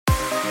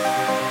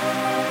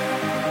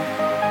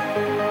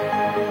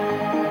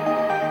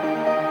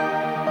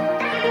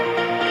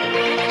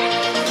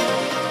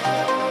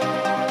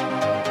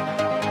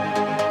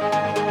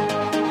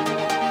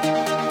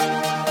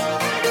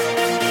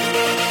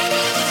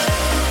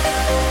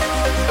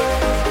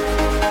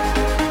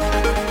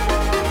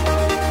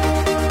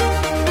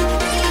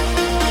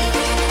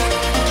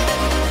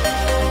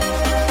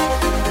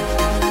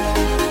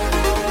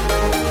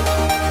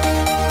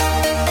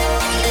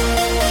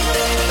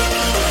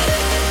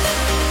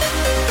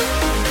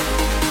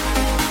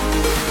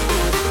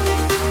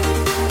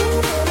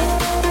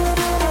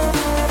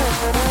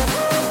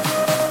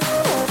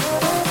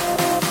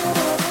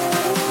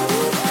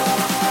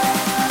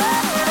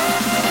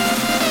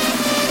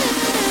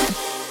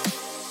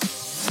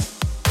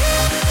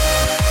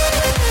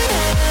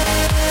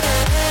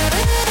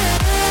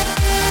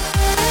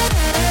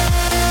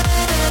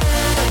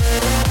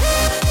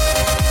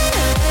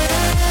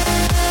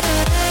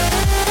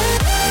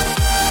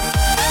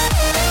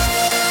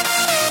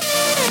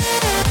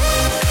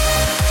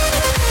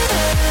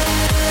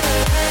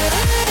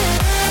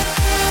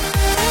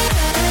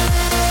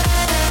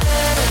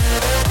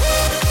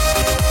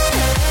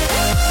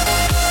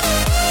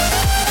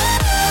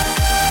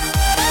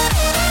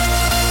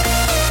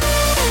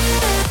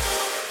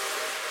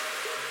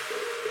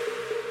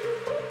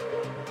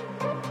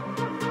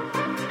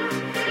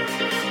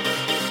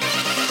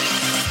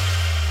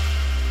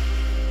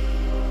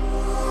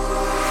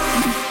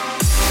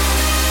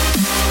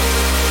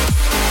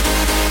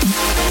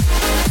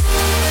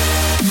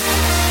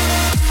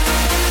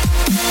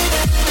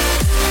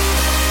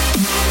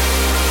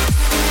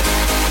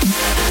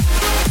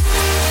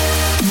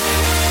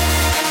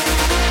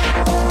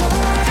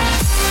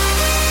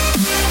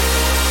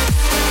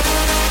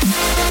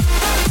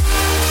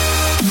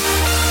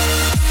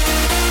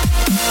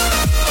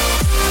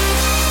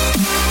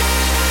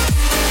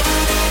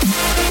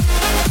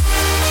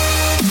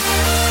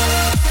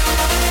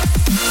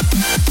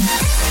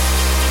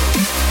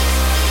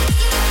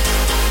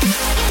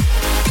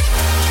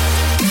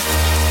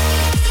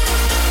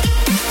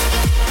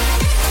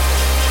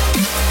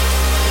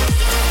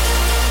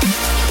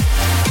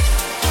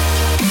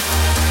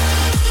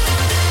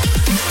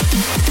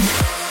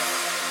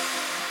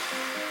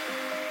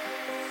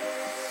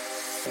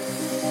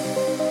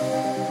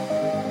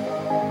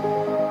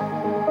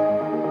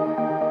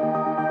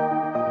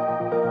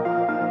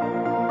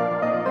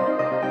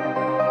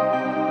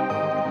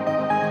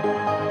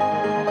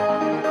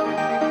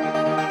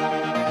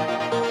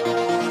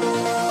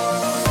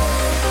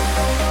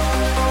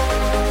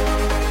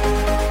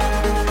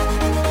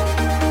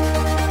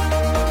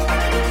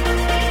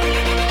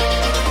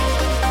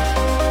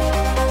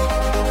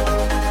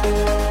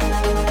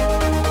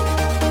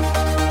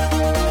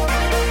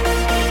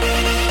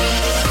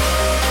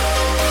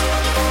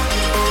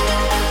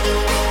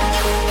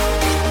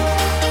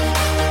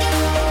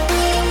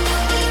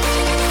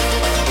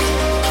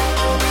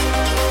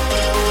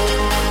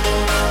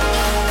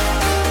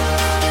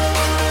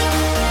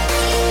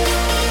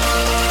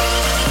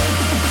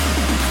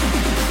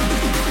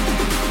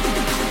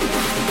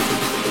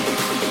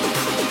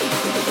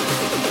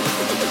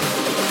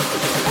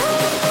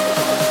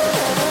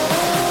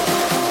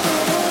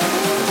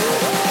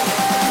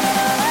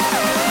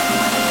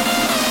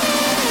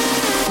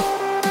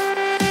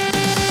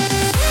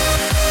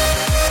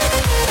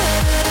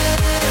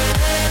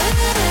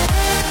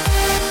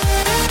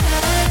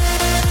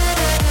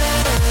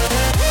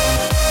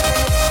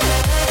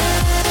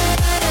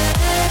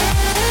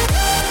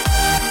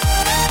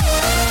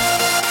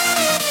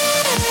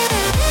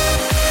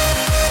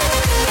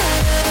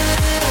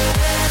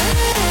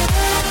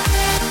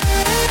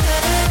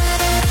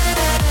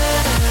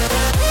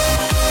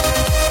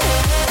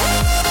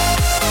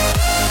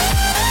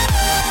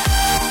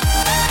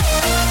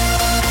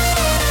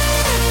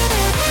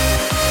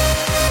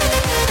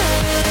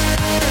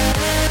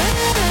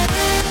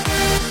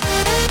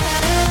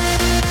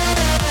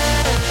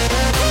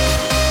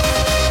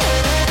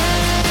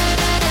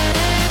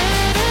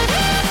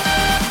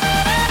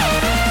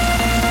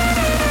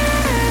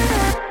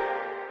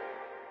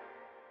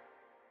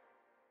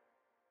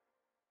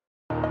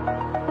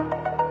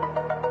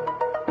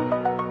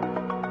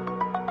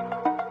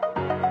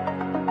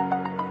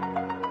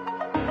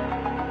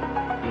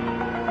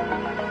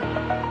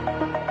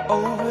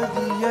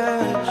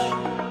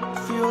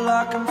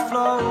like I'm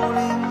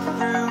floating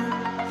through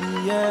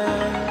the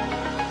air.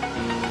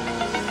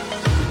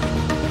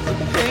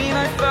 The pain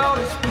I felt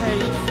is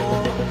paid for,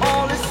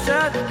 all is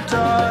said and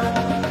done.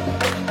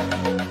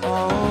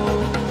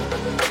 Oh,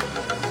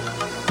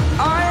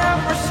 I am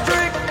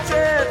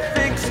restricted,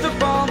 fixed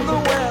upon the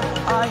web.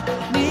 I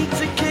need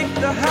to kick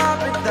the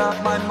habit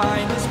that my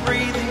mind is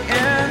breathing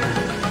in.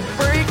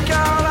 Break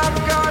out, I've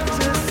got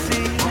to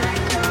see.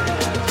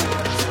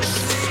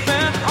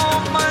 Spent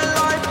all my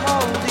life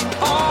holding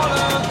all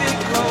of it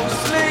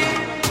closely.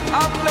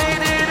 I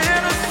played it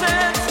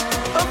innocent,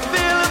 a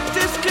feel of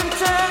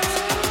discontent.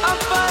 I'm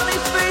finally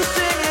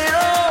facing it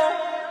all,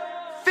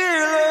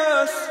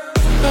 fearless.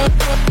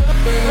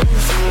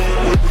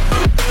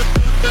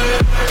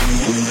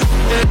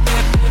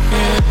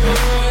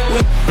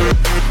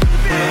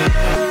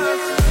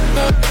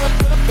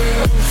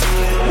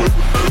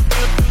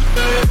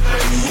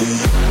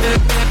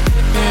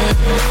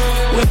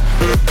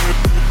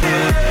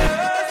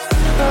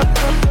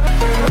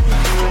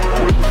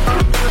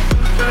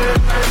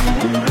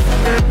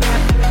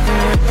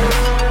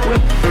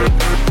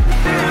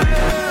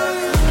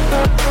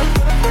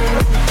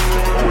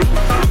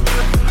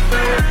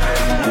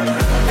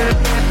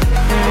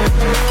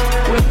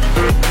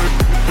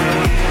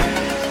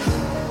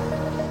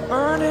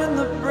 Burning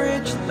the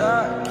bridge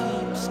that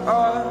keeps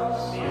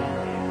us.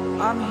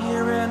 I'm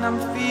here and I'm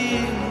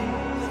feeling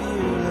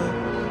fearless.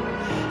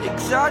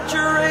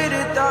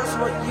 Exaggerated, that's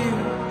what you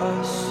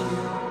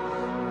assume.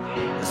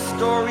 The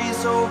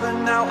story's over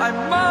now, I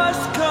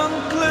must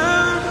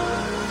conclude.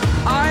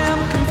 I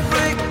am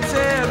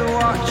conflicted,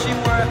 watching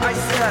where I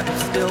step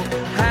still,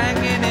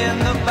 hanging in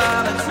the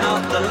balance,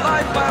 not the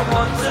life I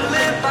want to live.